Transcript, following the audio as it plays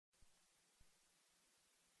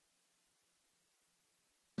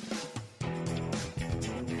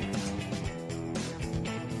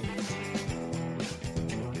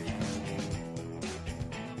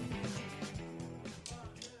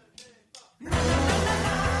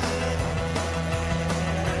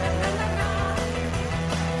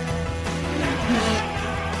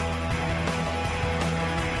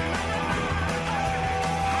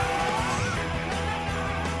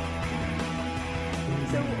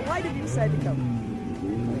Why did you decide to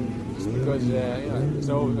come? Just because it's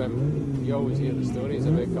all you always hear the stories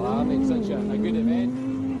about Killarney. It's such a good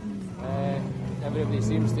event. Everybody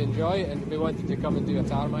seems to enjoy it, and we wanted to come and do a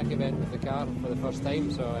tarmac event with the car for the first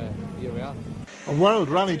time, so here we are. A World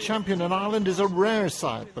Rally Champion in Ireland is a rare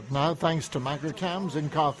sight, but now, thanks to McRae cams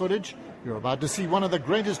in-car footage, you're about to see one of the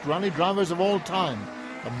greatest rally drivers of all time,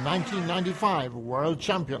 the 1995 World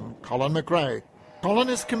Champion, Colin McRae. Colin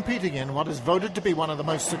is competing in what is voted to be one of the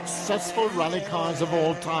most successful rally cars of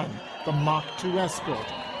all time, the Mach II Escort,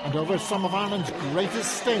 and over some of Ireland's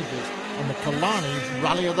greatest stages on the Killarney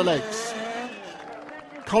Rally of the Lakes.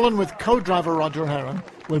 Colin, with co-driver Roger Heron,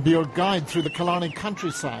 will be your guide through the Killarney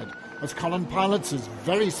countryside as Colin pilots his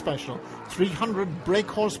very special 300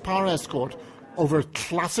 brake horsepower Escort over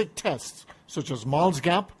classic tests such as Malls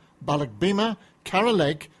Gap, Ballochbeema, Carroll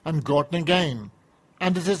Lake and Gorton Again.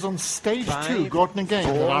 And it is on stage 2, Gorton Again,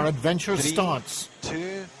 that our adventure starts.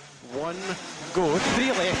 2, 1, go.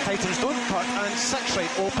 3 left, tightens, don't cut, and 6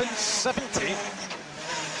 right, open, 70.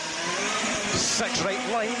 6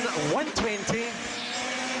 right line, 120.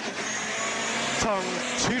 Turn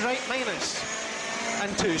 2 right minus.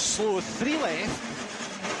 Into slow 3 left.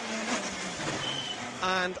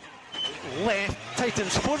 And left,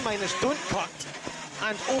 tightens 4 minus, don't cut.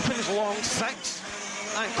 And opens long 6.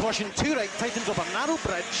 And caution 2 right, tightens over narrow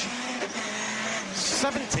bridge.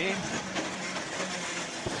 70.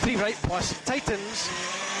 3 right plus, tightens.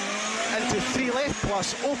 Into 3 left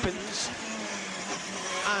plus, opens.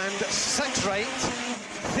 And 6 right,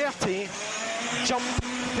 30. Jump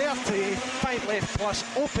 30, 5 left plus,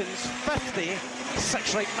 opens 50.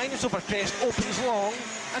 6 right minus over crest, opens long.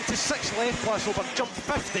 Into 6 left plus over jump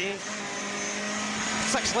 50.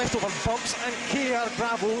 6 left over bumps and care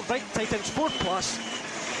gravel, right tightens 4 plus.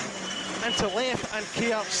 Into left and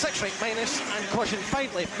care 6 right minus and caution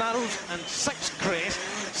 5 left narrows and 6 crest.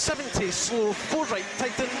 70 slow 4 right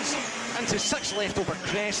tightens into 6 left over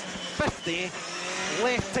crest. 50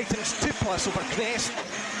 left tightens 2 plus over crest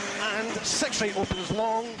and 6 right opens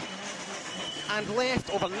long and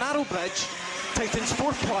left over narrow bridge tightens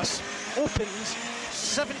 4 plus opens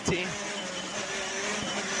 70.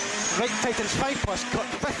 Right tightens 5 plus, cut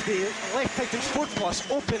 50, left tightens 4 plus,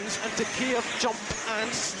 opens into care, jump and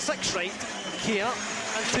 6 right, care,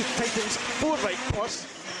 and 2 tightens 4 right plus,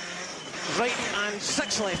 right and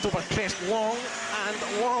 6 left over crest, long,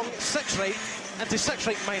 and long 6 right, into 6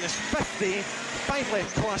 right minus 50, 5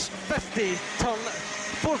 left plus, 50, turn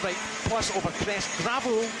 4 right plus over crest,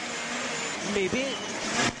 gravel, maybe,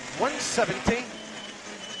 170,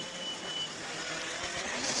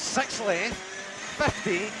 6 left,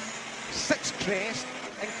 50, 6 crest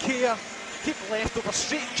and care, keep left over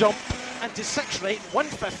straight jump into 6 right,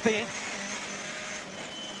 150,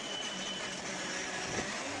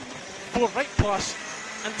 4 right plus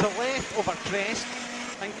into left over crest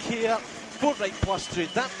and care, 4 right plus through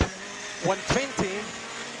dip, 120,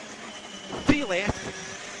 3 left,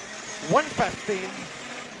 150,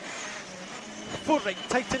 4 right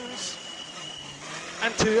tightens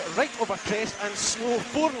into right over crest and slow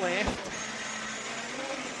 4 left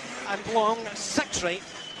and long 6 right,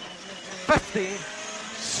 50,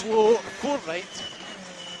 slow 4 right,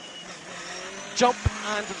 jump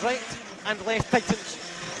and right and left tightens,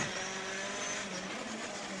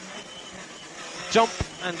 jump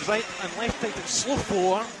and right and left tightens, slow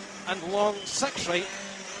 4 and long 6 right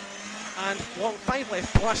and long 5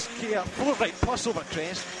 left plus care, 4 right plus over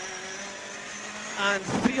crest and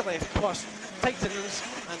 3 left plus tightens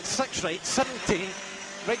and 6 right, 70,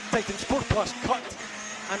 right tightens 4 plus cut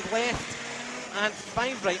and left and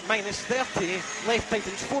 5 right minus 30, left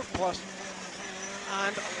tightens 4 plus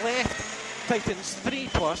and left tightens 3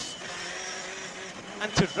 plus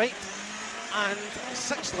and to right and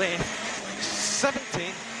 6 left, 70,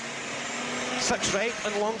 6 right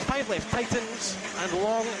and long 5 left tightens and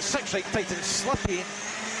long 6 right tightens slippy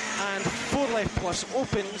and 4 left plus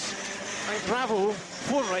opens and gravel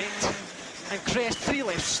 4 right and crest 3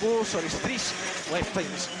 left slow, 3 left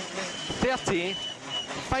tightens 30,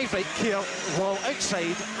 5 right care, long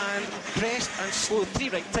outside and crest and slow 3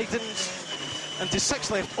 right tightens into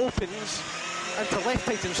 6 left opens into left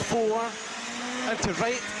tightens 4 into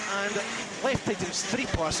right and left tightens 3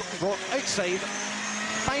 plus, long outside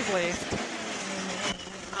 5 left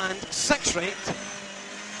and 6 right,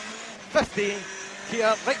 50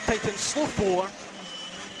 here, right tightens slow 4,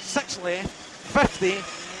 6 left, 50,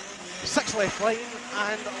 6 left line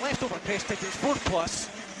and left over crest tightens 4 plus,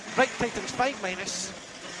 right tightens 5 minus,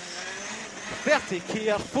 30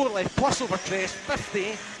 care, 4 left plus over crest,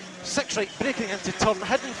 50, 6 right braking into turn,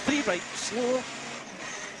 hidden 3 right slow,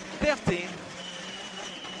 30,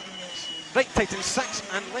 right tightens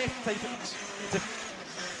 6 and left tightens into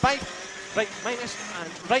 5 right minus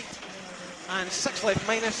and right and 6 left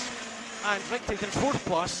minus and right tightens 4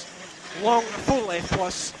 plus, long 4 left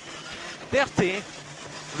plus 30,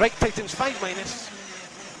 right tightens 5 minus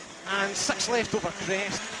and 6 left over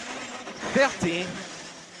crest 30,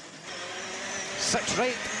 6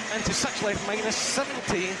 right into 6 left minus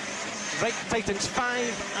 70, right tightens 5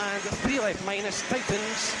 and 3 left minus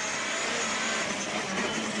tightens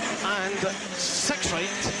and 6 right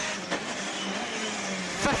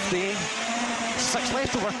 50, 6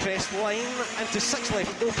 left over crest line into 6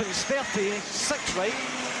 left opens 30, 6 right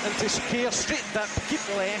into square straight dip, keep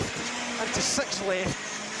left into 6 left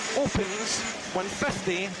opens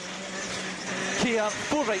 150, care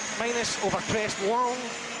 4 right minus over crest long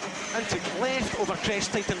into left over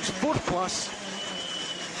crest tightens 4 plus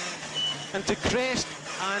into crest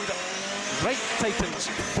and right tightens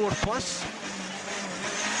 4 plus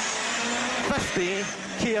 50,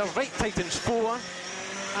 care right tightens 4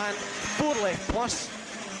 and 4 left plus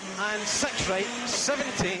and 6 right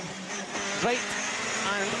 70, right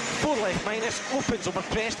and 4 left minus opens over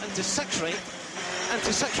crest into 6 right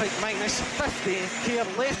into 6 right minus 50, care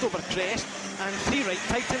left over crest and 3 right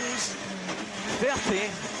tightens 30,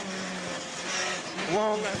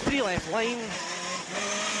 long 3 left line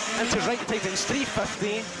into right tightens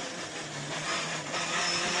 350,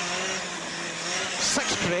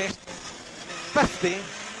 6 crest 50,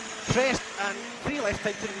 crest and 3 left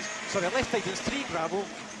tightens, left tightens 3 gravel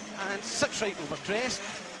and 6 right over crest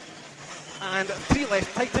and 3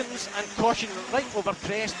 left tightens and caution right over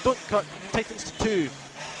crest, don't cut, tightens to 2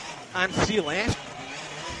 and 3 left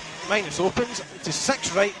minus opens into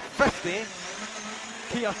 6 right 50,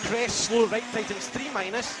 care crest slow right tightens 3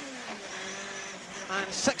 minus and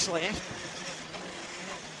 6 left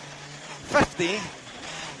 50,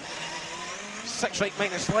 6 right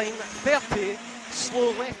minus line 30,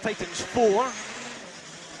 slow left tightens 4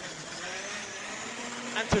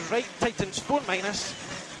 and to right tightens 4 minus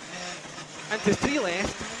and to 3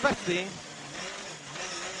 left 50,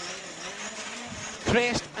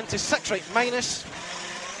 crest and to 6 right minus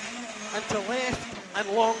and to left and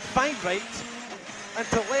long 5 right and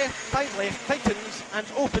to left 5 left tightens and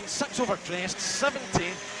open 6 over crest 70,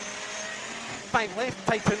 5 left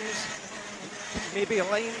tightens maybe a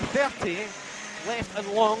line 30, left and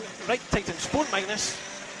long right tightens 4 minus,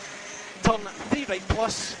 turn 3 right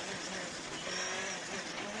plus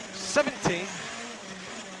 70,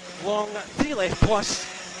 long 3 left plus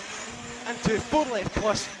and to 4 left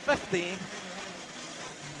plus 50,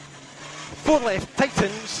 4 left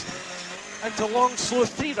tightens and to long slow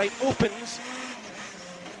 3 right opens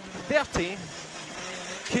 30,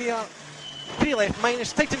 care 3 left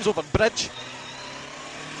minus tightens over bridge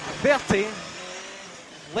 30,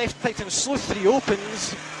 left tightens slow 3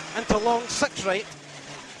 opens into long 6 right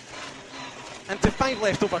into 5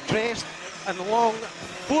 left over crest and long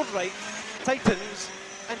 4 right tightens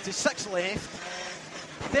into 6 left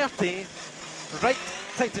 30, right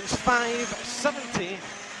tightens 5 70,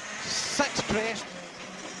 6 crest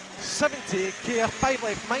 70, care 5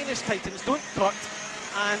 left minus tightens don't cut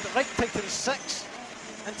and right tightens 6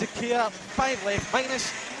 into care 5 left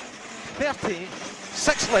minus 30,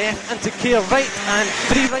 6 left into care right and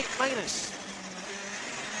 3 right minus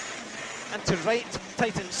into right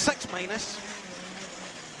tightens 6 minus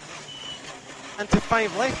into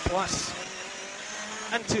 5 left plus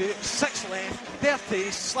into 6 left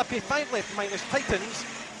 30, slippy 5 left minus tightens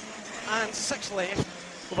and 6 left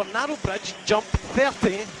over narrow bridge jump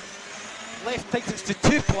 30, left tightens to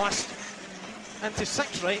 2 plus into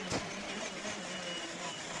 6 right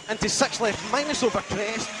into 6 left minus over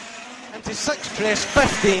crest into 6 crest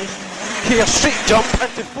 50, care straight jump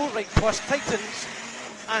into 4 right plus tightens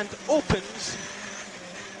and opens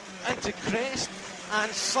into crest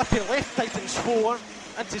and slippy left tightens 4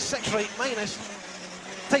 into 6 right minus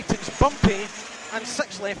tightens bumpy and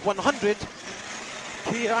 6 left 100,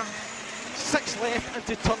 care 6 left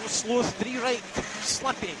into turn slow 3 right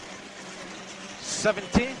slippy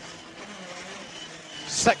 70,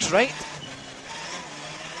 6 right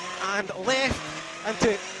and left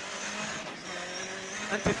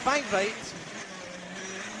into 5 right,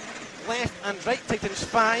 left and right tightens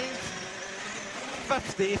 5,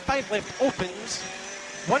 50, 5 left opens,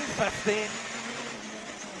 150,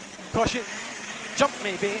 caution, jump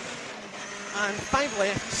maybe, and 5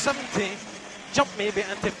 left, 70, jump maybe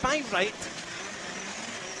into 5 right,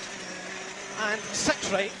 and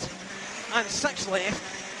 6 right, and 6 left,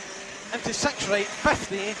 into 6 right,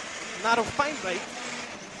 50, narrow 5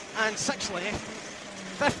 right, and 6 left,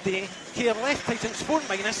 50, care left tightens 4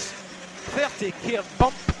 minus, 30, care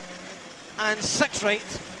bump, and 6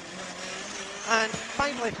 right, and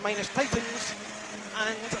 5 left minus tightens,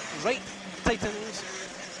 and right tightens,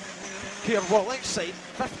 gear wall outside,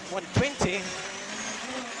 120,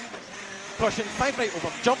 brushing 5 right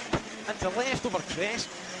over jump, into left over crest,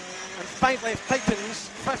 and 5 left tightens,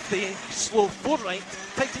 50, slow 4 right,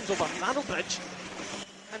 tightens over narrow bridge,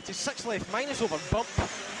 into 6 left minus over bump,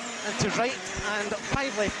 into right, and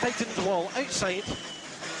 5 left tightens wall outside,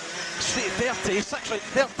 straight 30, 6 right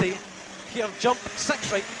 30, here jump,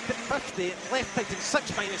 6 right 50, left tightens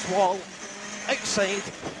 6 minus wall, outside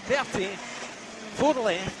 30, 4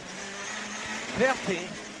 left, 30,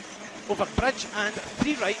 over bridge and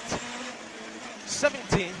 3 right,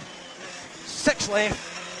 70, 6 left,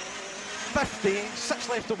 50, 6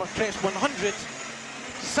 left over crest 100,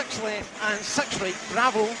 6 left and 6 right,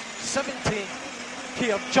 bravo, 70,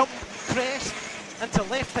 here jump, crest, into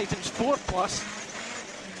left tightens 4 plus,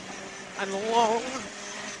 and long,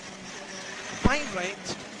 5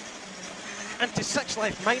 right, into 6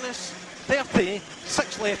 left minus, 30,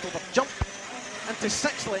 6 left over jump, into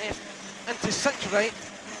 6 left, into 6 right,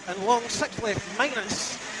 and long 6 left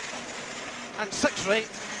minus, and 6 right,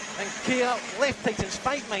 and gear, left tightens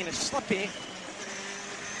 5 minus, slippy,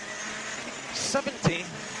 70,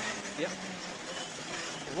 yep,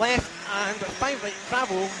 left and 5 right,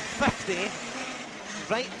 bravo, 50,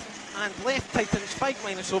 right and left tightens 5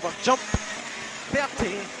 minus over jump,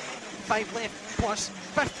 30, 5 left plus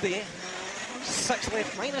 50, 6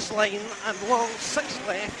 left minus line and long 6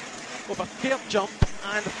 left over gear jump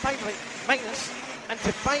and 5 right minus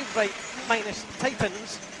into 5 right minus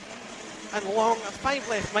tightens and long 5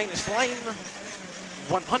 left minus line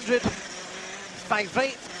 100, 5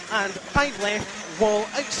 right and 5 left wall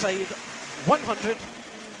outside 100,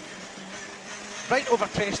 right over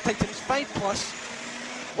crest tightens 5 plus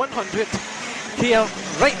 100, here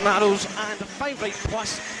right narrows and 5 right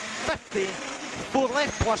plus 50, 4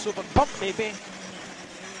 left plus over bump maybe,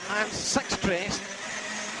 and 6 crest,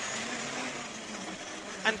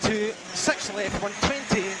 into 6 left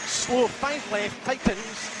 120, slow 5 left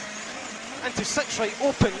tightens, into 6 right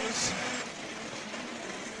opens,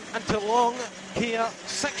 into long here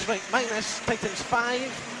 6 right minus tightens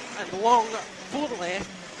 5, and long 4 left,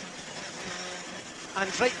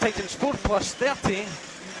 and right tightens 4 plus 30,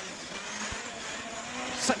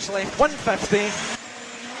 6 left 150,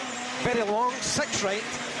 very long 6 right,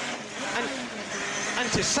 and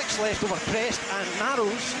into 6 left over crest and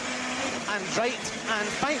narrows, and right and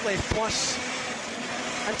 5 left plus,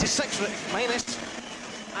 into 6 right minus,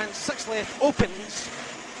 and 6 left opens,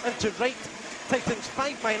 into right tightens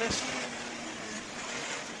 5 minus,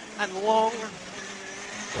 and long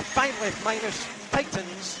 5 left minus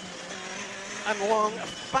tightens, and long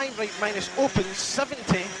 5 right minus opens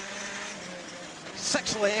 70,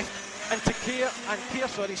 6 left into gear and gear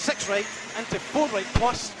 6 right into 4 right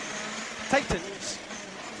plus tightens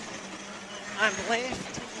and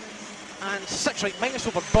left and 6 right minus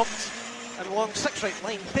over bumps and long 6 right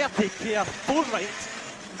line 30 gear 4 right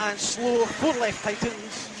and slow 4 left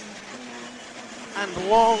tightens and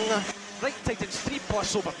long right tightens 3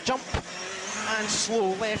 plus over jump and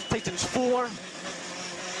slow left tightens 4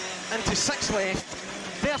 into 6 left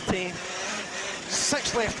 30,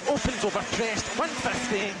 6 left opens over crest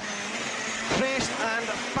 150, crest and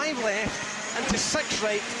 5 left into 6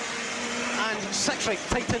 right and 6 right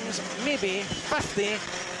tightens maybe 50,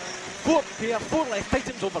 4 gear 4 left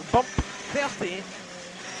tightens over bump 30,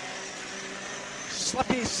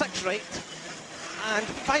 slippy 6 right and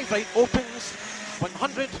 5 right opens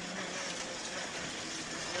 100,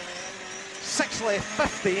 6 left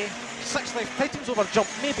 50, 6 left tightens over jump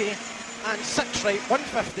maybe and 6 right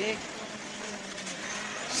 150,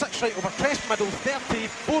 6 right over crest middle 30,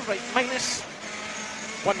 4 right minus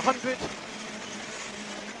 100,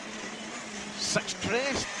 6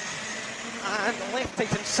 crest and left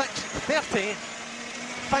tighten 6, 30,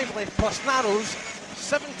 5 left plus narrows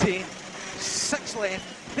 70, 6 left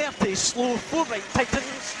 30, slow 4 right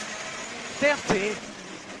tightens 30,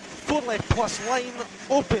 4 left plus line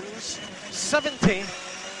opens 70,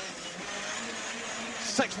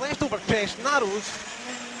 6 left over crest narrows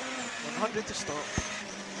 100 to stop.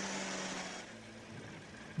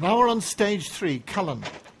 Now we're on stage 3, Colin,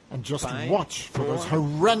 and just 5, watch for 4, those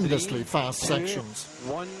horrendously 3, fast 2, sections.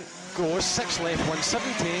 1 goes 6 left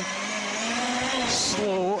 170,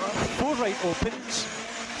 slow 4 right opens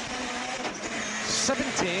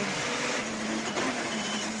 70,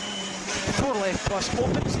 4 left plus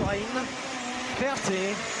opens line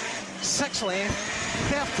 30, 6 left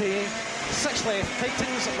 30, 6 left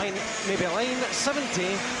tightens maybe a line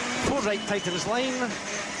 70, 4 right tightens line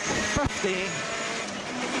 50,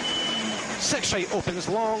 6 right opens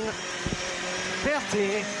long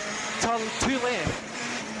 30, turn 2 left,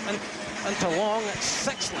 and into long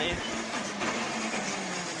 6 left.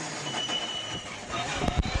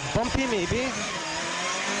 Bumpy maybe,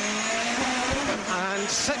 and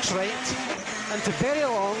 6 right, into very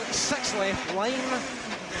long 6 left, line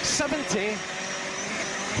 70,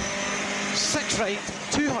 6 right,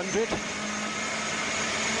 200,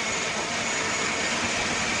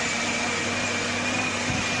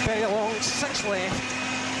 very long 6 left,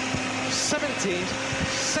 70,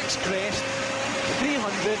 6 crest,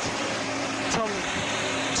 300, turn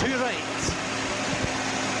 2 right.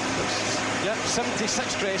 Yep,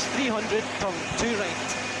 76 crest, 300, turn 2 right.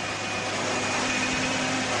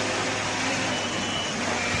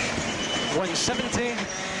 170.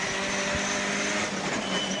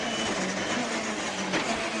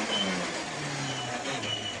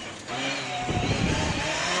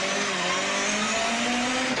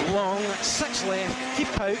 Long 6 left,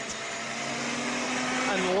 keep out,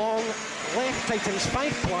 and long left tightens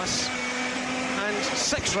 5 plus, and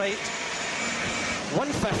 6 right,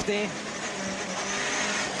 150,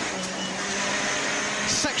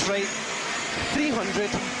 6 right, 300,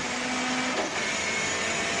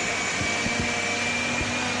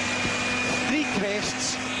 3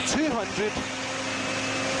 crests, 200,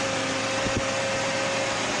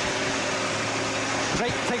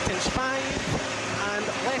 right tightens 5, and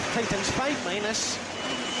left tightens 5 minus,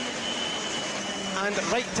 and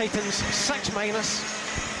right tightens 6 minus,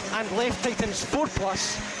 and left tightens 4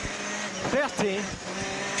 plus, 30,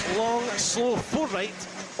 long, slow 4 right,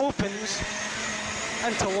 opens,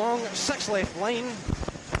 into long 6 left line,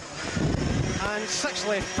 and 6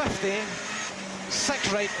 left 50,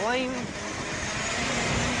 6 right line,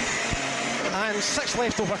 and 6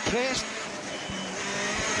 left over crest,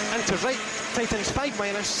 into right tightens 5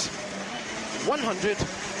 minus, 100,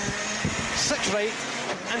 6 right,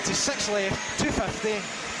 into 6 left, 250,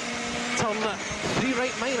 turn 3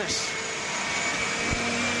 right minus,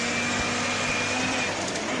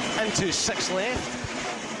 into 6 left,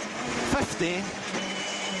 50,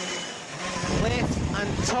 left and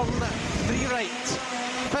turn 3 right,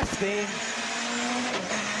 50,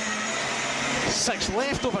 6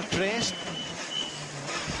 left over crest,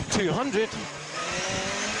 200,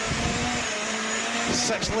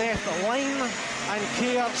 6 left line and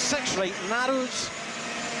care, 6 right narrows,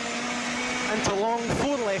 into long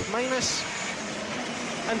 4 left minus,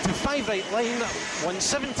 into 5 right line,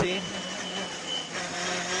 170,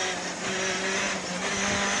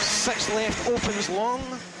 6 left opens long,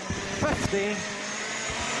 50,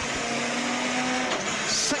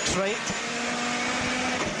 6 right,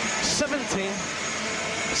 70,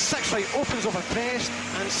 6 right opens over crest,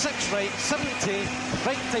 and 6 right, 70,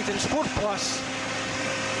 right tightens 4 plus,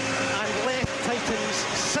 and left tightens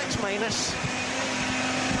 6 minus,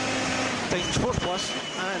 tightens 4 plus,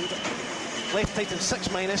 and left tightens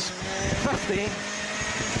 6 minus, 50,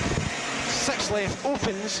 6 left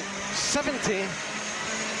opens, 70,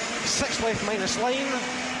 6 left minus line,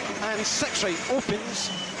 and 6 right opens,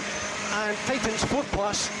 and tightens 4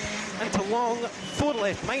 plus, into long 4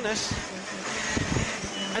 left minus,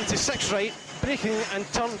 into 6 right, braking and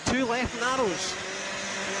turn 2 left narrows,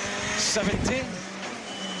 70,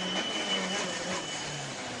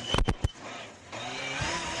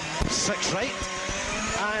 6 right,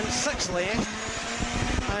 and 6 left,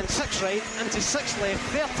 and 6 right, into 6 left,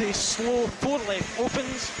 30, slow, 4 left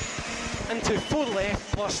opens, into 4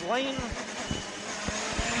 left plus line,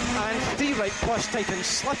 and 3 right plus tightens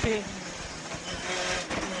slippy,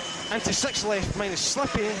 into 6 left minus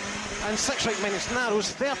slippy, and 6 right minus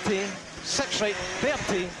narrows, 30, 6 right,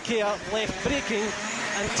 30, care, left braking,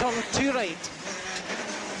 and turn 2 right,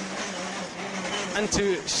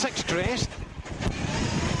 into 6 crest,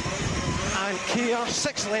 and care,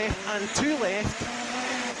 6 left and 2 left,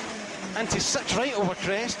 into 6 right over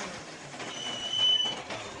crest,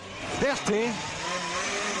 30,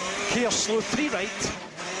 care slow 3 right,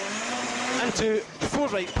 into 4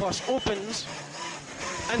 right plus opens,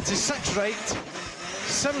 into 6 right,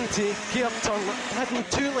 70, care turn hidden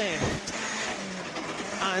 2 left,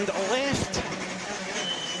 and left,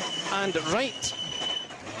 and right,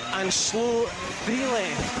 and slow 3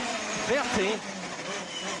 left, 30,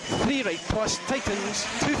 3 right plus tightens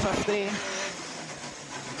 250,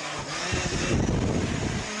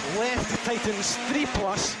 left tightens 3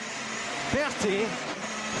 plus, 30,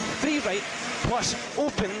 3 right plus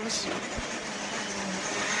opens,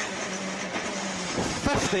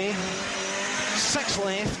 50, 6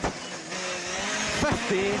 left,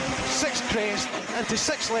 50, 6 crest, into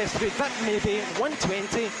 6 left through that maybe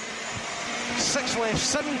 120, 6 left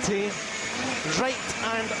 70, right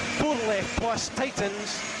and 4 left plus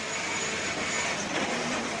tightens,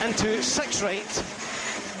 into 6 right,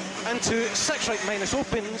 into 6 right minus,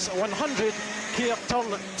 opens 100, gear turn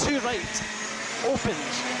 2 right,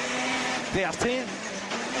 opens 30,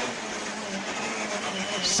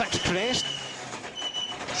 6 crest,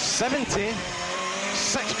 70,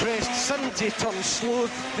 6 crest, 70, turn slow,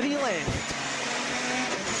 3 left,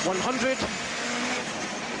 100,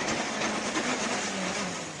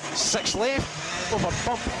 6 left, over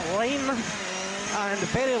bump line, and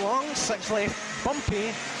very long, 6 left,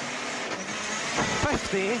 bumpy,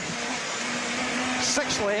 50,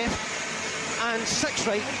 6 left, and 6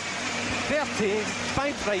 right, 30,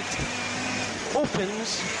 5 right,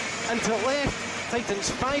 opens, into left, tightens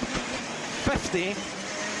 5, 50,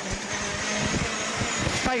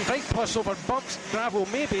 5 right plus over bumps, gravel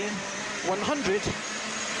maybe, 100,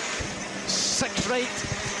 6 right,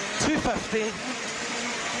 250,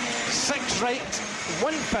 6 right,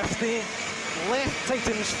 150, left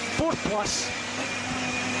tightens 4 plus,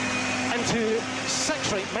 into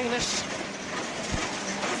 6 right minus,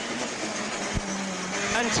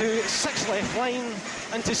 into 6 left line,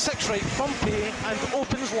 into 6 right bumpy, and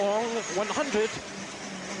opens long, 100,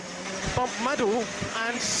 bump middle,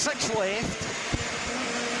 and 6 left,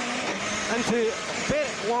 into very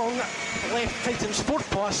long, left tightens 4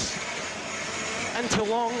 plus, into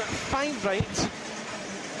long 5 right,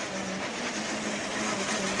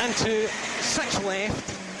 into 6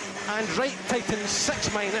 left, and right tightens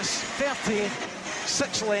 6 minus, 30,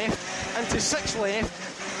 6 left, into 6 left,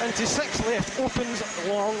 into 6 left, opens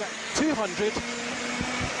long 200,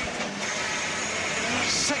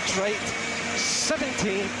 6 right,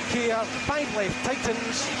 70, gear 5 left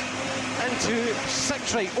tightens, into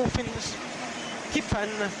 6 right opens, keep in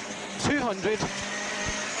 200,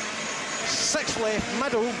 6 left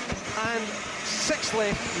middle, and 6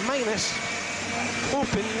 left minus,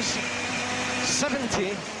 opens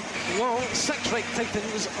 70, long 6 right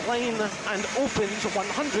tightens line and opens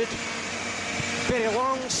 100, very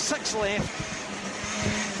long 6 left,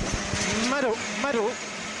 middle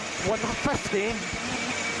 150,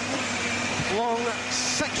 long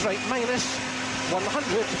 6 right minus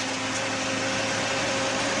 100,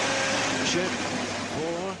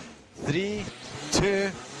 4, 3,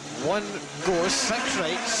 2, 1, go, 6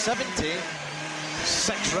 right, 70,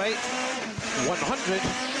 6 right, 100,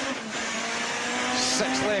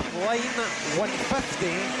 6 left line, 150,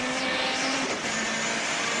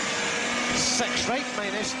 6 right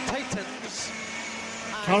minus, tightens.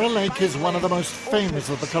 Carra Lake is one of the most famous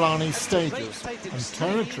of the Killarney stages, and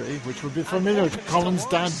territory which would be familiar to Colin's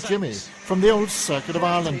dad Jimmy from the old Circuit of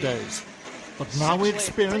Ireland days. But now we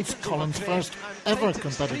experience Colin's first ever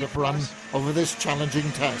competitive run over this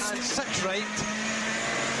challenging test. And 6 right,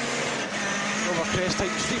 over crest,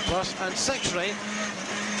 tightens 3 plus, and 6 right,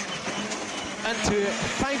 into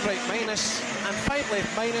 5 right minus, and 5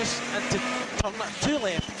 left minus, into turn 2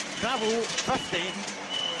 left, gravel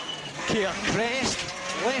 50, gear crest,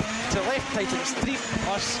 left to left tightens 3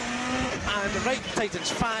 plus, and right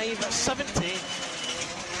tightens 5, 70,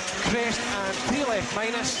 crest and 3 left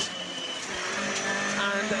minus,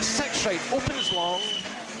 and 6 right opens long,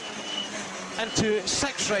 into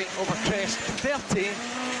 6 right over crest 30,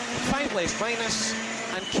 5 left minus,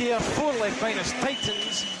 and gear 4 left minus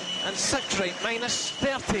tightens, and 6 right minus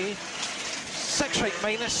 30, 6 right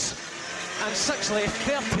minus, and 6 left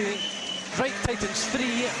 30, right tightens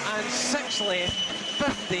 3, and 6 left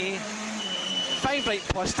 50, 5 right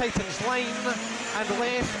plus tightens line, and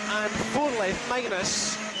left and 4 left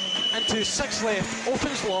minus, into 6 left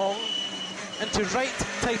opens long, into right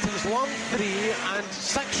tightens long 3, and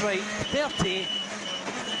 6 right 30,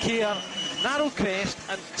 gear narrow crest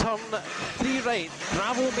and turn 3 right,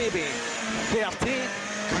 gravel maybe, 30,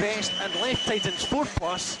 crest and left tightens 4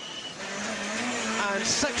 plus, and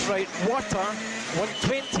 6 right water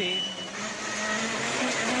 120,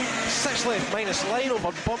 6 left minus line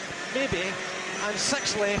over bump maybe, and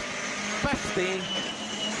 6 left 50,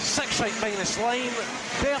 6 right minus line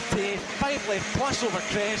 30, 5 left plus over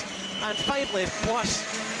crest, and 5 left plus,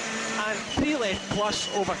 and 3 left plus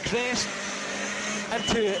over crest,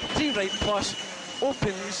 into 3 right plus,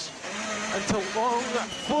 opens until long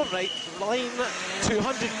 4 right line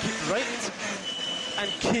 200, keep right, and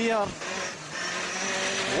gear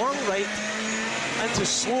long right into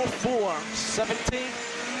slow 4, 70,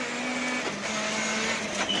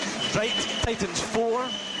 right tightens 4,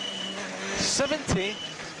 70,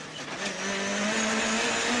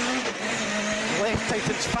 left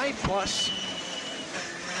tightens 5 plus,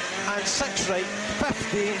 and 6 right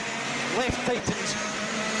 50, left tightens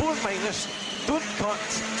 4 minus, don't cut,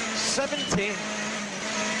 70,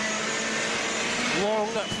 long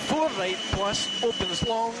 4 right plus, opens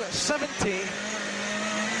long 70,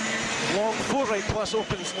 long 4 right plus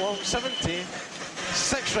opens long 70,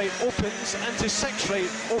 6 right opens into 6 right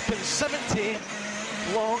opens 70,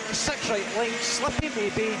 long 6 right line slippy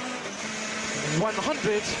maybe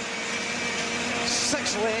 100,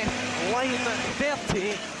 6 left line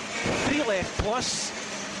 30, 3 left plus,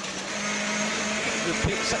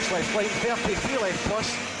 repeat 6 left line 30, 3 left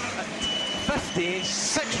plus at 50,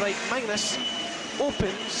 6 right minus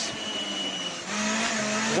opens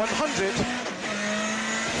 100,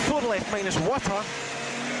 4 left minus water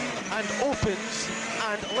and opens,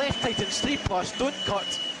 and left tightens 3 plus, don't cut,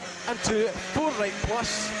 into 4 right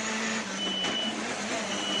plus,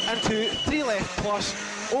 into 3 left plus,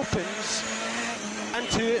 opens,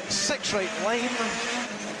 into 6 right line,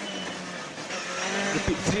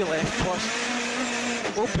 repeat 3 left plus,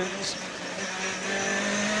 opens,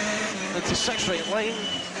 into 6 right line,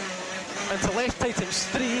 into left tightens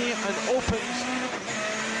 3 and opens,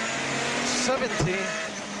 70,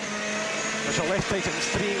 there's a left tightens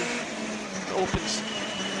 3, opens,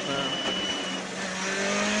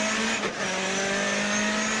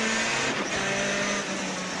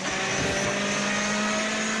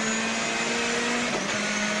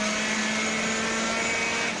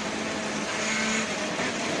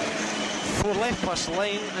 4 left plus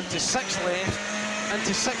line into 6 left,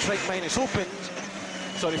 into 6 right minus opens,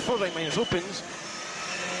 sorry 4 right minus opens,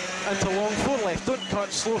 into long 4 left, don't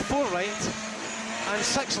cut, slow 4 right, and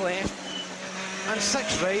 6 left, and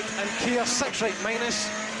 6 right, and clear 6 right minus,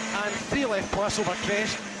 and 3 left plus over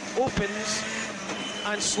crest, opens,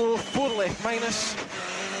 and slow 4 left minus,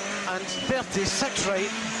 and 30, 6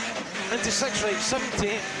 right, into 6 right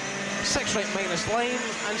 70, 6 right minus line,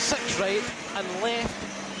 and 6 right, and left,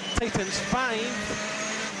 tightens 5,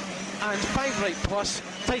 and 5 right plus,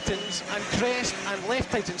 tightens, and crest, and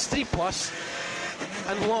left tightens 3 plus,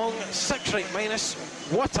 and long 6 right minus,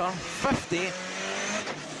 water 50,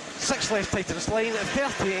 6 left tightens line at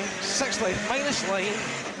 30, 6 left minus line,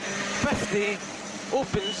 50,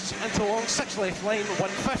 opens into long 6 left line,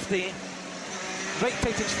 150, right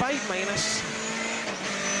tightens 5 minus,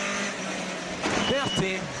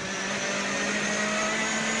 30,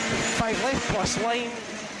 5 left plus line,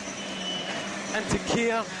 into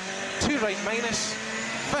care, 2 right minus,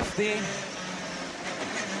 50,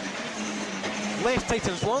 left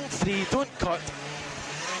tightens long 3, don't cut,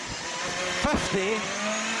 50,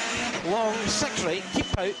 long 6 right,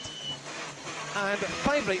 keep out, and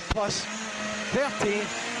 5 right plus, 30,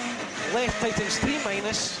 left tightens 3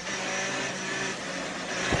 minus,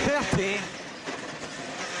 30,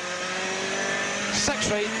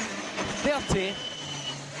 6 right, 30,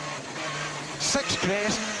 6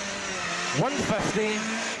 crest, 150,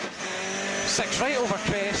 6 right over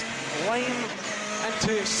crest, line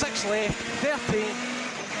into 6 left, 30,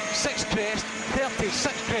 6 crest, 30,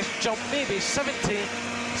 6 crest, jump maybe 70,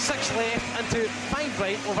 6 left into 5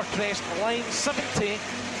 right over crest, line 70,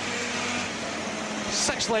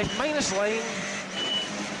 6 left minus line,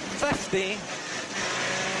 50,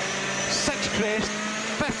 6 crest,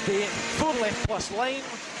 50, 4 left plus line,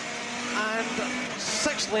 and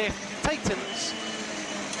 6 left tightens,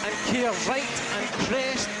 and care right and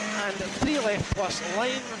crest, and 3 left plus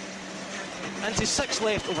line, into 6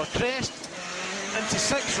 left over crest, into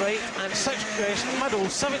 6 right and 6 crest, middle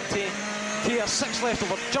 70, care 6 left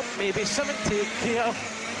over jump maybe 70, care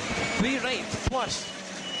 3 right plus,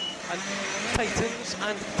 and tightens,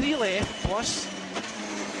 and 3 left plus,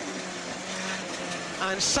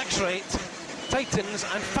 and 6 right, tightens,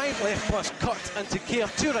 and 5 left plus cut into care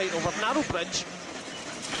 2 right over narrow bridge,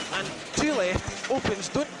 and 2 left, opens,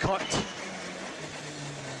 don't cut,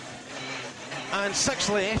 and 6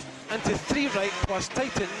 left, into 3 right plus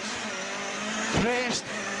tightens, crest,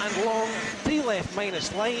 and long 3 left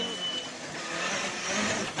minus line,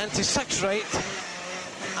 into 6 right,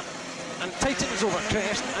 and tightens over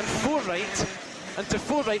crest, and 4 right, into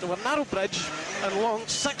 4 right over narrow bridge, and long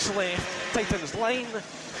 6 left, tightens line,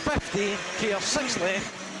 50, care 6 left,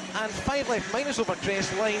 and 5 left minus over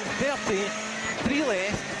crest, line 30, 3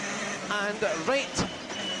 left, and right,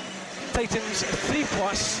 tightens 3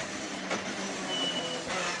 plus,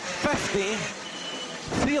 50,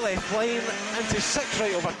 3 left line, into 6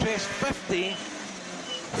 right over crest, 50,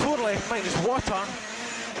 4 left minus water,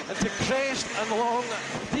 into crest and long,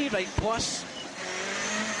 3 right plus,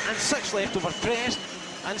 and 6 left over crest,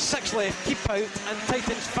 and 6 left keep out, and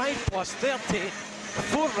tightens 5 plus, 30,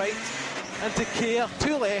 4 right, into care,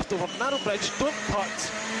 2 left over narrow bridge, don't cut,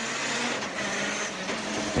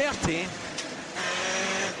 30,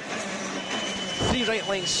 3 right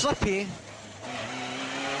line slippy,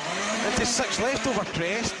 into 6 left over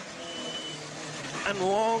crest, and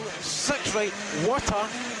long 6 right water,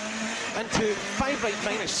 into 5 right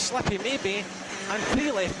minus, slippy maybe, and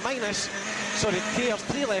 3 left minus, sorry, care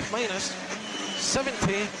 3 left minus,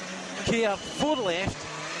 70, care 4 left,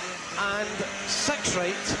 and 6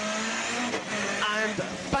 right, and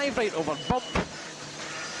 5 right over bump,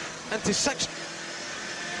 into 6,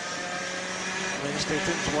 minus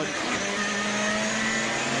tightens,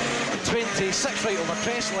 120, 6 right over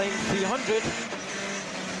crest line, 300,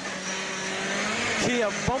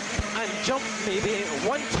 care bump and jump maybe,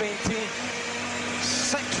 120,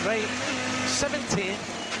 6 right, 70,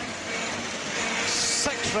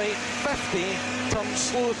 6 right, 50, turn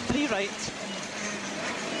slow, 3 right,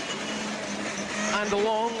 and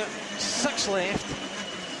along, 6 left,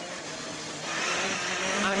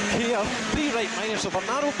 and care 3 right minus over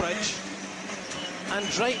narrow bridge,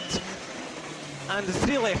 and right, and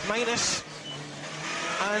 3 left minus,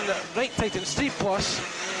 and right tightens 3 plus,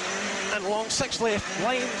 and long 6 left,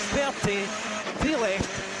 line 30, 3 left,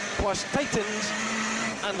 plus tightens,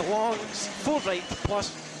 and long 4 right,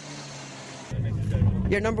 plus.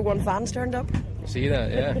 Your number 1 fan's turned up? See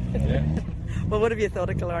that, yeah. Yeah. Well, what have you thought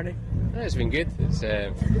of Killarney? Yeah, it's been good. It's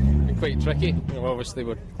been quite tricky. You know, obviously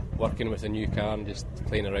we're working with a new car and just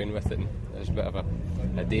playing around with it, and it's a bit of a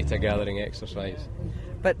data gathering exercise.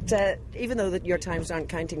 But even though that your times aren't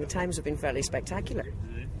counting, the times have been fairly spectacular.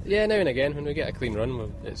 Yeah, now and again when we get a clean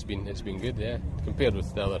run, it's been good. Yeah, compared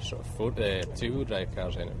with the other sort of two-wheel drive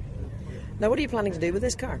cars in it. Now, what are you planning to do with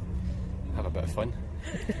this car? Have a bit of fun.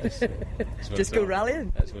 Just go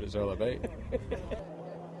rallying. That's what it's all about.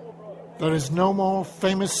 There is no more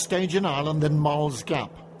famous stage in Ireland than Moll's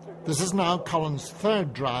Gap. This is now Colin's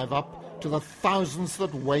 3rd drive up to the thousands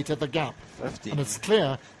that wait at the gap. 50. And it's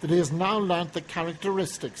clear that he has now learnt the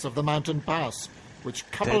characteristics of the mountain pass, which,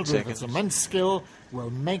 coupled with his immense skill, will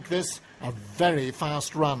make this a very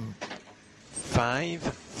fast run. 5,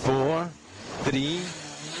 4, 3,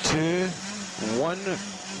 2, 1,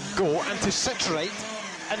 go, into 6 right,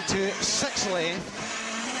 into 6 left,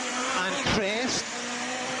 and crest,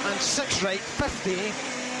 and 6 right, 50,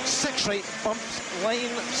 6 right, bumps,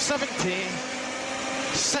 line 70,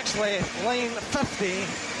 6 left, line 50,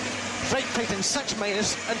 right tightens 6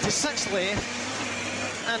 minus, into 6 left,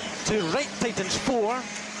 and to right tightens 4,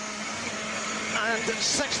 and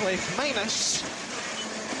 6 left minus,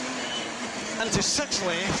 into 6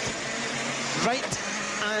 left, right,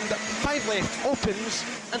 and 5 left opens,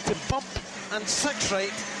 into bump, and 6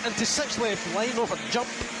 right, into 6 left line over jump,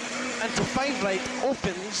 into 5 right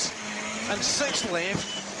opens, and 6 left,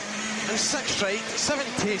 and 6 right,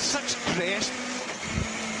 70, 6 crest,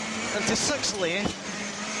 into 6 left,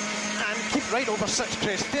 and keep right over 6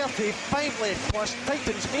 crest, 30, 5 left plus,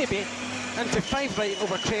 tightens maybe, into 5 right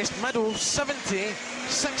over crest, middle, 70,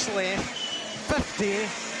 6 left, 50,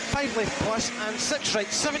 5 left plus, and 6 right,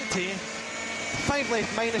 70, 5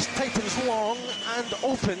 left minus, tightens long, and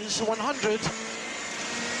opens, 100,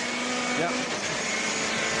 yeah,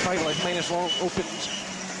 5 left minus long, opens,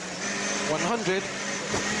 100,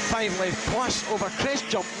 5 left plus, over crest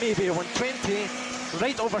jump, maybe 120,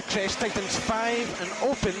 right over crest, tightens 5, and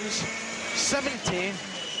opens, 70,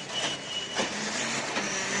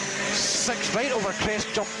 6 right over crest,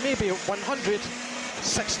 jump maybe 100,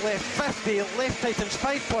 6 left 50, left tightens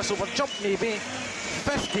 5 plus over jump maybe,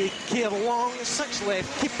 50, gear long, 6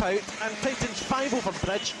 left, keep out, and tightens 5 over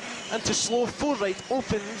bridge, into slow 4 right,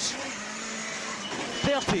 opens,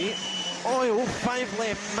 30, oil, 5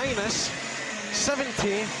 left minus,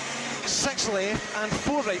 70, 6 left, and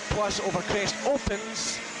 4 right plus over crest,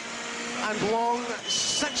 opens, and long,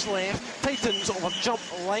 6 left, tightens over jump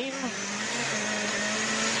line,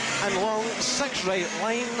 and long, 6 right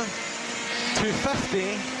line,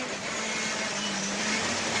 250,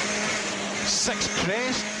 6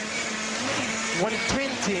 crest,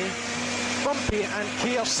 120, bumpy, and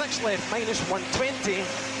gear 6 left minus 120,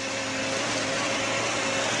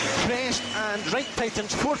 crest, and right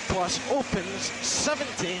tightens 4 plus, opens,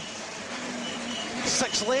 70,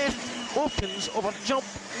 6 left, opens over jump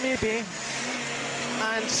maybe,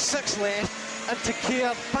 and 6 left, into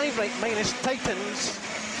gear 5 right minus, tightens,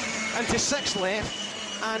 into 6 left,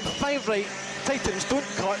 and 5 right, tightens, don't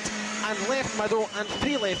cut, and left middle, and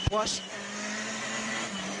 3 left plus,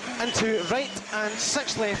 into right, and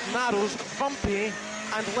 6 left narrows, bumpy,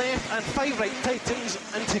 and left, and 5 right, tightens,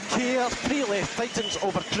 into gear 3 left, tightens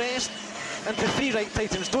over crest, into 3 right,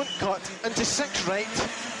 tightens, don't cut, into 6 right,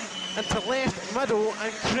 into left, middle,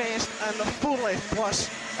 and crest, and 4 left plus,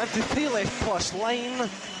 into 3 left plus, line,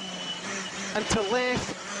 into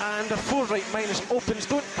left, and 4 right minus, opens,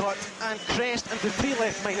 don't cut, and crest, into 3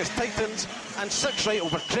 left minus, tightens, and 6 right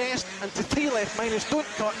over crest, into 3 left minus, don't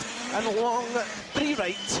cut, and long, 3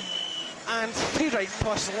 right, and 3 right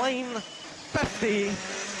plus line, 50,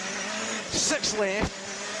 6 left,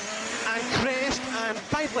 and crest, and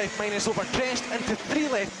 5 left minus over crest, into 3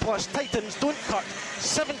 left plus tightens, don't cut,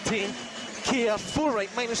 70, care, 4 right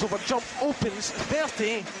minus over jump, opens,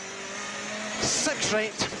 30, 6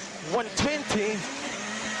 right, 120,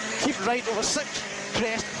 keep right over 6,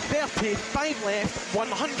 crest, 30, 5 left,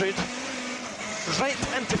 100, right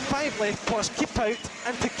into 5 left plus keep out,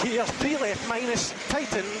 into care, 3 left minus,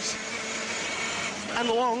 tightens, and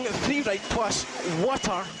long, 3 right plus,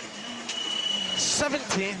 water,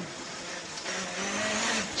 70,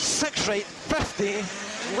 6 right, 50,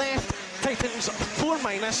 left, tightens, 4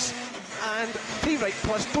 minus, and 3 right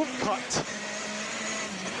plus, don't cut,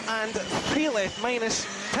 and 3 left minus,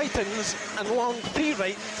 tightens, and long, 3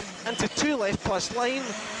 right, into 2 left plus line,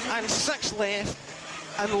 and 6 left,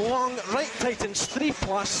 and long, right tightens, 3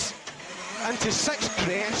 plus, into 6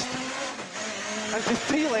 crest, into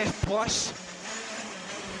 3 left plus,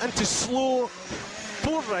 into slow,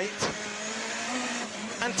 4 right,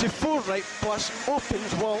 into 4 right plus,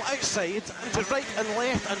 opens, wall outside, into right and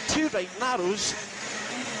left, and 2 right narrows,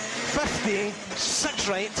 50, 6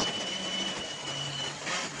 right,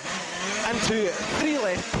 into 3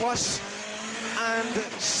 left plus, and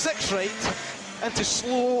 6 right, into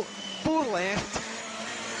slow, 4 left,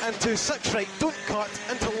 into 6 right, don't cut,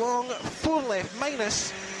 into long, 4 left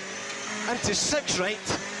minus, into 6 right,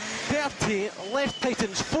 30, left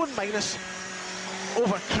tightens, 4 minus,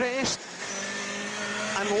 over crest,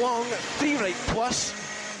 and long, 3 right plus,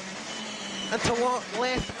 into long,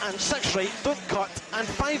 left and 6 right, don't cut, and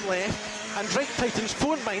 5 left, and right tightens,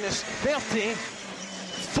 4 minus, 30,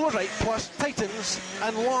 4 right plus, tightens,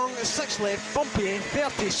 and long, 6 left, bumpy,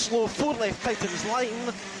 30, slow, 4 left, tightens,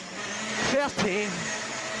 line, 30,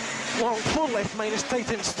 long, 4 left minus,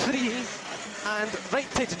 tightens, 3, and right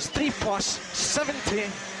tightens, 3 plus, 70,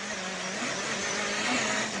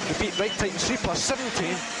 repeat, right tightens, 3 plus, 70,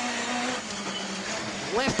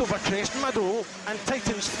 left over crest, middle, and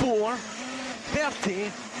tightens, 4, 30,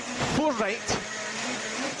 4 right,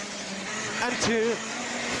 into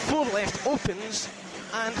 4 left, opens,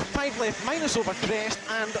 and 5 left minus over crest,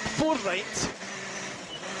 and 4 right,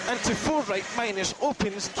 into 4 right minus,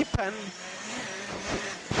 opens, keep in,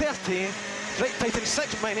 30, right tighten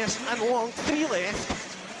 6 minus, and long, 3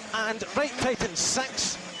 left, and right tighten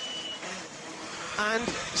 6, and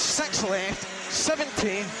 6 left,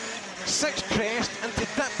 70, 6 crest, into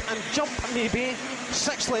dip and jump maybe,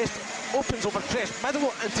 6 left, opens over crest,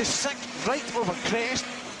 middle, into 6 right over crest,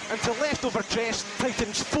 into left over crest,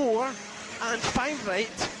 tightens 4, and 5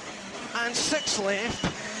 right, and 6 left,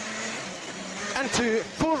 into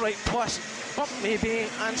 4 right plus, bump maybe,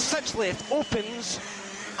 and 6 left, opens,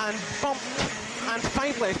 and bump, and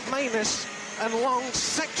 5 left minus, and long,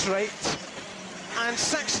 6 right, and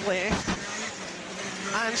 6 left,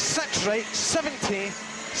 and 6 right, 70,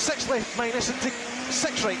 6 left minus, into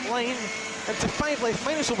 6 right line, into 5 left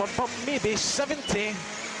minus over bump maybe, 70,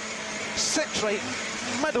 6 right,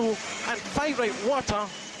 middle, and 5 right water,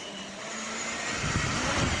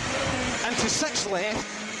 into 6 left,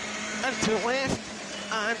 into left,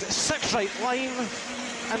 and 6 right line,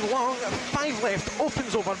 and long, 5 left,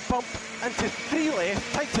 opens over bump, into 3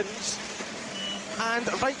 left, tightens, and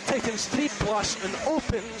right tightens 3 plus, and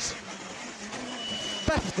opens,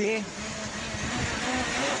 50,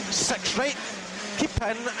 6 right, keep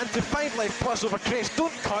in, into 5 left plus over crest,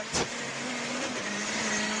 don't cut,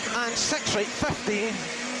 and 6 right, 50,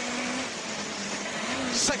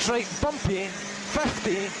 6 right, bumpy,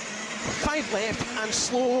 50, 5 left, and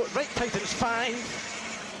slow, right tightens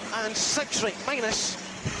 5, and 6 right minus,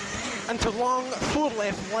 into long, 4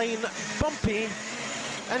 left line, bumpy,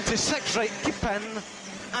 into 6 right, keep in,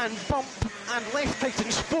 and bump, and left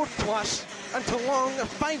tightens 4 plus, into long,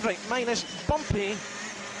 5 right minus, bumpy,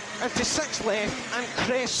 into 6 left, and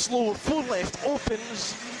crest slow, 4 left,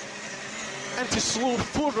 opens, into slow,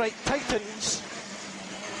 4 right, tightens,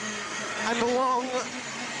 and long,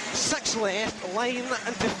 6 left, line,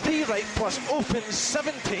 into 3 right plus, opens,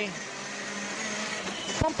 70,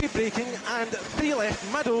 bumpy braking, and 3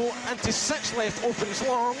 left, middle, into 6 left, opens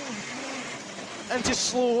long, into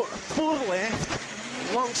slow, 4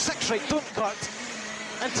 left, long, 6 right, don't cut,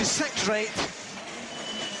 into 6 right,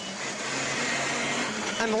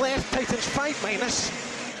 and left, tightens 5 minus,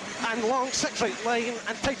 and long, 6 right line,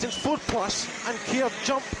 and tightens 4 plus, and gear,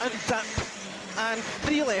 jump, and dip, and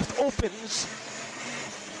 3 left, opens,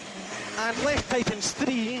 and left tightens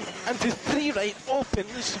 3, into 3 right,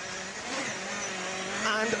 opens,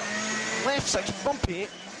 and left 6 bumpy,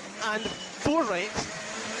 and 4 right,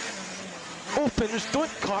 opens,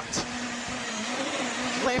 don't cut,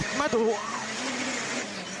 left middle,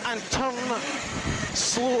 and turn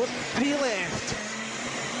slow 3 left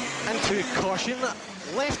into caution,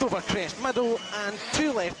 left over crest middle and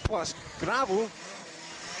 2 left plus gravel,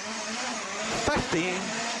 50,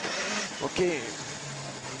 okay,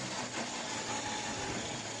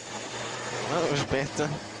 that was better,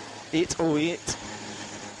 8:08,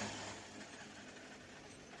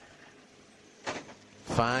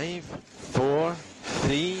 5, 4,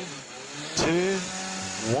 3, 2,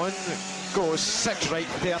 1, goes 6 right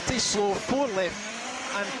 30, slow 4 left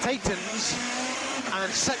and tightens,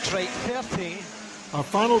 and 6 right 30. Our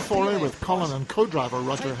final foray with Colin and co-driver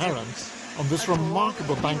Roger Heron on this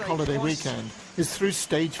remarkable bank holiday weekend is through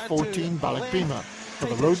stage 14 Balakbima,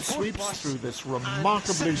 where the road sweeps through this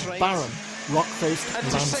remarkably barren, rock-faced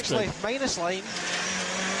into 6 landscape. left minus line,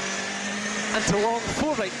 into long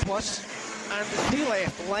 4 right plus, and 3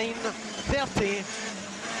 left line 30,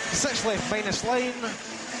 6 left minus line,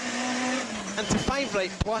 into 5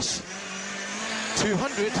 right plus,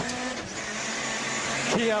 200,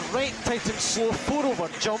 here right tighten slow 4 over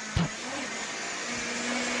jump,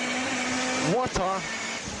 water,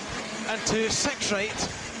 into 6 right,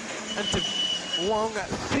 into long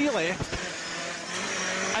 3 left,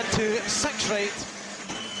 into 6 right,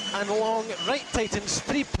 and long right tightens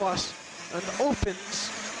 3 plus, and opens,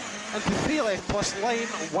 into 3 left plus line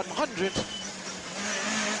 100,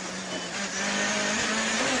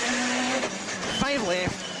 5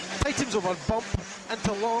 left, tightens over bump,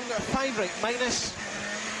 into long 5 right minus,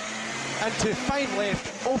 into 5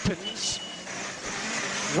 left opens,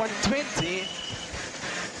 120,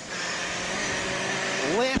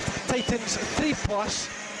 left tightens 3 plus,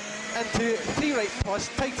 into 3 right plus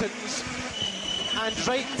tightens, and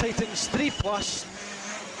right tightens 3 plus,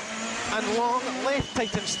 and long left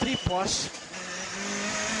tightens 3 plus,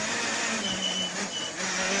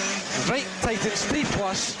 right tightens 3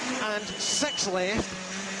 plus, and 6 left,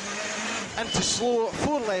 into slow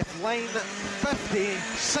 4 left line 50,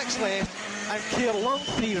 6 left, and clear long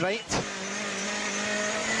 3 right,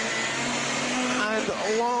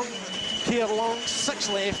 and long clear long 6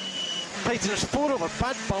 left, tightens 4 over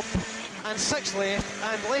bad bump, and 6 left,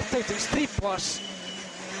 and left tightens 3 plus,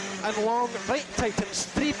 and long right tightens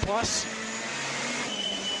 3 plus,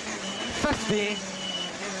 50,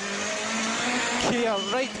 clear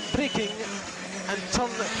right braking, and turn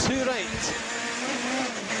 2 right,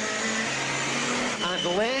 and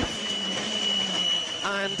left,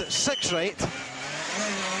 and 6 right,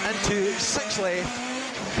 into 6 left,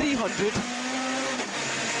 300,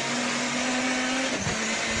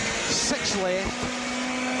 6 left,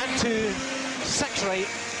 into 6 right,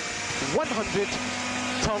 100,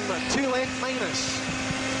 turn 2 left minus,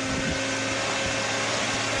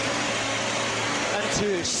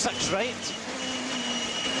 into 6 right,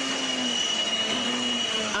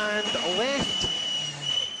 and left,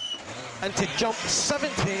 into jump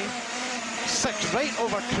 70, 6 right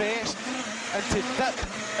over crest, into dip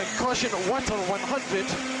and caution water 100,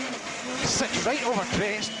 6 right over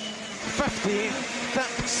crest, 50,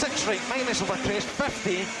 dip 6 right minus over crest,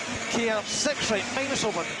 50, care 6 right minus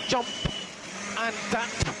over jump and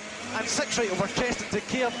dip, and 6 right over crest into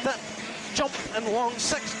care dip, jump and long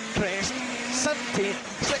 6 crest, 70,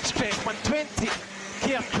 6 crest, 120,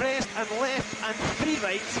 care crest and left and 3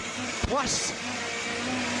 right, plus,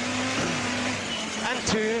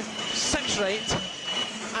 into 6 right,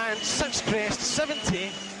 and 6 crest,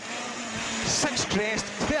 70, 6 crest,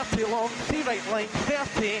 30 long, 3 right line,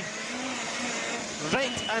 30,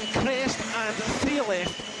 right and crest, and 3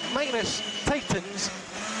 left, minus, tightens,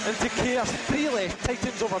 into care, 3 left,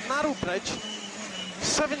 tightens over narrow bridge,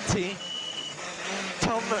 70,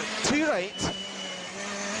 turn 2 right,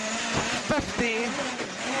 50,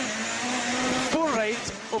 4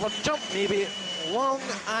 right, over jump maybe, long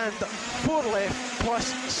and 4 left, plus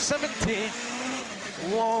 70,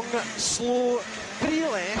 long, slow, 3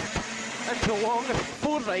 left, into long,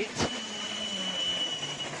 4 right,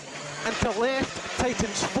 into left,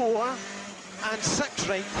 tightens 4, and 6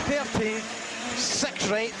 right, 30, 6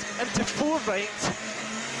 right, into 4 right,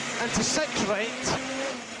 into 6 right,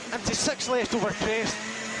 into 6 left over crest,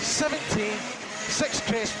 70, 6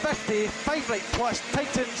 crest, 50, 5 right plus,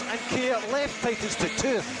 tightens and care, left tightens to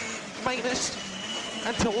 2, minus,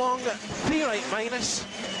 into long 3 right minus,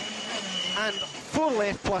 and 4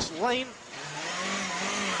 left plus line,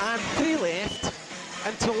 and 3 left,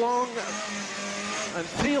 into long, and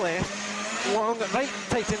 3 left, long right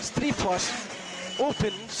tightens 3 plus,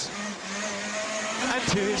 opens,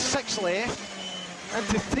 into 6 left,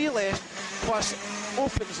 into 3 left, plus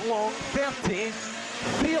opens long 30,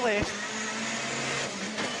 3 left,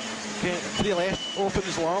 okay, 3 left,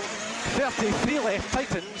 opens long, 30, 3 left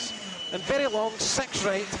tightens, and very long, 6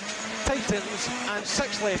 right, tightens, and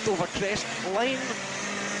 6 left over crest, line,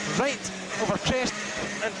 right over crest,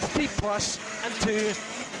 and 3 plus, into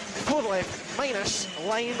 4 left, minus,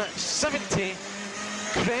 line, 70,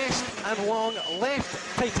 crest, and long,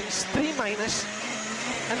 left, tightens, 3 minus,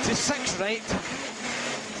 into 6 right,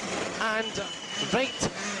 and right,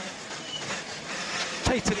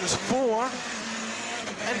 tightens 4,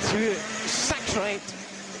 into 6 right,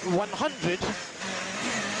 100,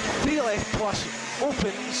 3 left plus,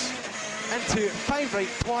 opens, into 5 right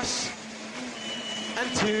plus,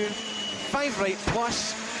 into 5 right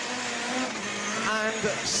plus, and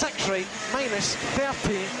 6 right minus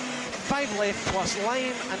 30, 5 left plus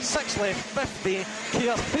line, and 6 left 50,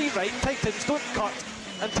 clear 3 right, tightens, don't cut,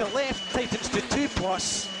 into left, tightens to 2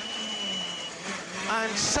 plus,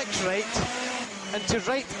 and 6 right, into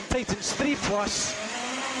right, tightens 3 plus,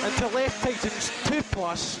 into left, tightens 2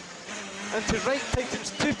 plus, into right,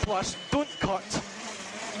 tightens 2 plus, don't cut,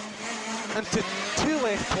 into 2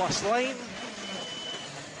 left plus line,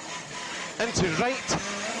 into right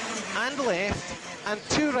and left, and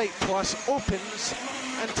 2 right plus opens,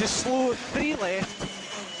 into slow 3 left,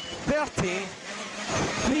 30,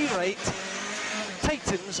 3 right,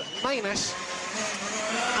 tightens, minus,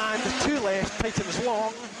 and 2 left, tightens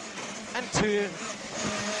long, into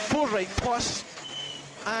 4 right plus,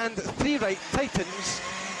 and 3 right tightens,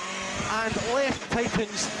 and left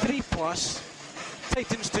tightens 3 plus,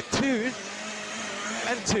 tightens to 2,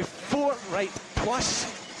 into 4 right plus,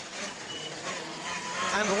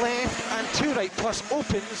 and left, and 2 right plus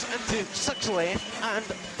opens, into 6 left, and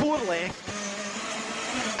 4 left,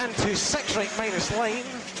 into 6 right minus line,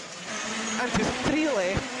 into 3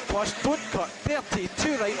 left plus don't cut, 30,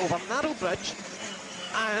 2 right over narrow bridge,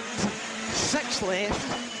 and 6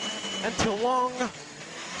 left, into long,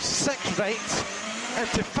 6 right,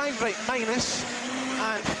 into 5 right minus,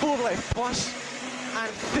 and 4 left plus,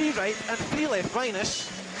 and 3 right, and 3 left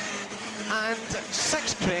minus, and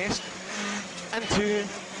 6 crest, into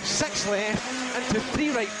 6 left, into 3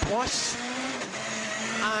 right plus,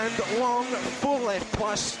 and long 4 left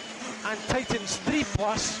plus, and tightens 3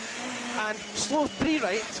 plus, and slow 3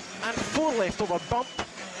 right, and 4 left over bump,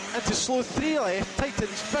 into slow 3 left,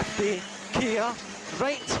 tightens 50, gear,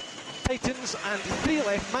 right, tightens, and 3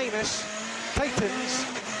 left minus, tightens,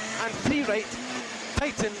 and 3 right,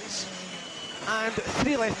 tightens, and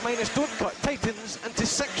 3 left minus, don't cut, tightens, into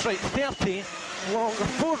 6 right, 30, long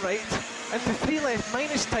 4 right, into 3 left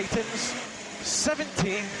minus, tightens,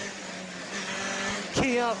 70,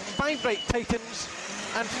 gear, 5 right, tightens,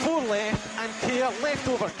 and 4 left, and gear, left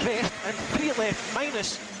over crest, and 3 left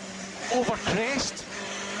minus, over crest,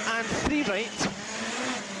 and 3 right,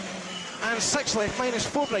 and 6 left minus,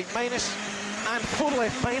 4 right minus, and 4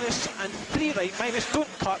 left minus, and 3 right minus,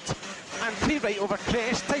 don't cut, and 3 right over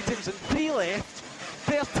crest, tightens, and 3 left,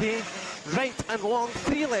 30, right and long,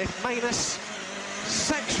 3 left minus,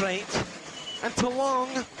 6 right, into long,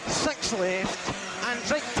 6 left,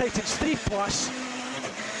 and right tightens 3 plus,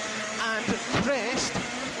 and crest,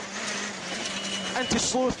 into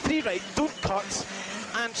slow 3 right, don't cut,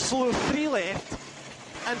 and slow 3 left,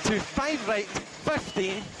 into 5 right,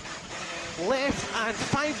 50, left and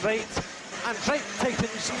 5 right, and right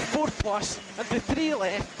tightens 4 plus, into 3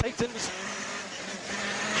 left, tightens,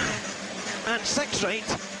 and 6 right,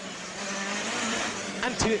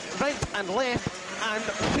 into right and left, and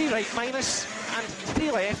 3 right minus, and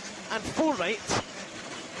 3 left, and 4 right,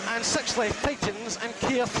 and 6 left tightens, and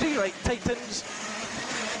clear 3 right tightens,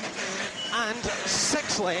 and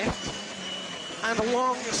 6 left, and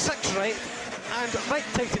long 6 right, and right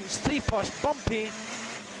tightens 3 plus bumpy,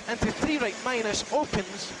 into 3 right minus,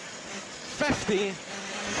 opens, 50,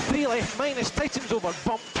 3 left minus, tightens over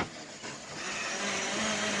bump,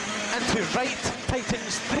 into right,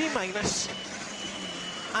 tightens 3 minus,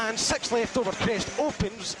 and 6 left over crest,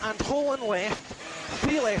 opens, and hole and left,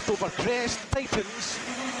 3 left over crest, tightens,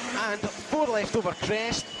 and 4 left over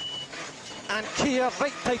crest, and care,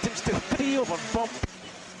 right tightens to 3 over bump,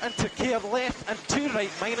 into care left, and 2 right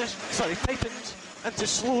minus, tightens, into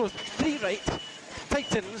slow 3 right,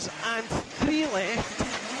 tightens, and 3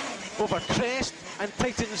 left over crest, and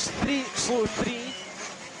tightens 3, slow 3,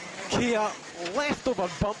 care left over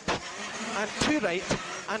bump, and 2 right,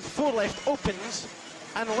 and 4 left opens,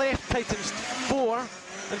 and left tightens 4,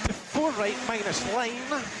 into 4 right minus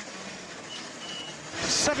line,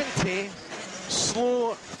 70,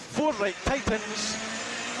 slow 4 right tightens,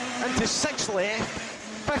 into 6 left,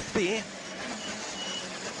 50,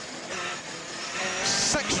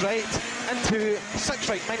 6 right, into 6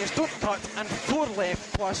 right minus, don't cut, and 4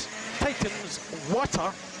 left plus, tightens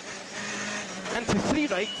water, into 3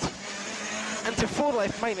 right, into 4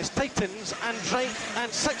 left minus tightens, and right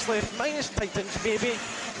and 6 left minus tightens maybe,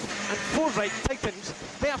 and 4 right tightens,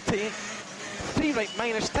 30, 3 right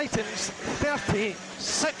minus tightens, 30,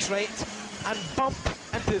 6 right, and bump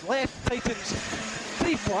into left tightens,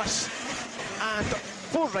 3 plus, and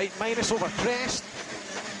 4 right minus over crest,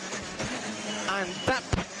 and dip,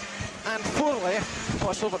 and 4 left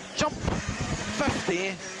plus over jump,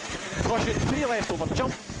 50, caution 3 left over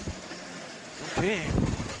jump. Okay.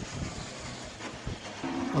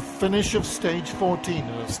 A finish of stage 14,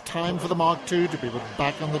 and it's time for the Mark II to be put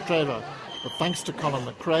back on the trailer. But thanks to Colin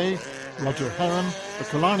McRae, Roger Heron, the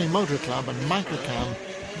Killarney Motor Club and McRae,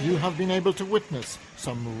 you have been able to witness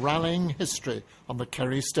some rallying history on the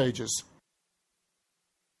Kerry stages.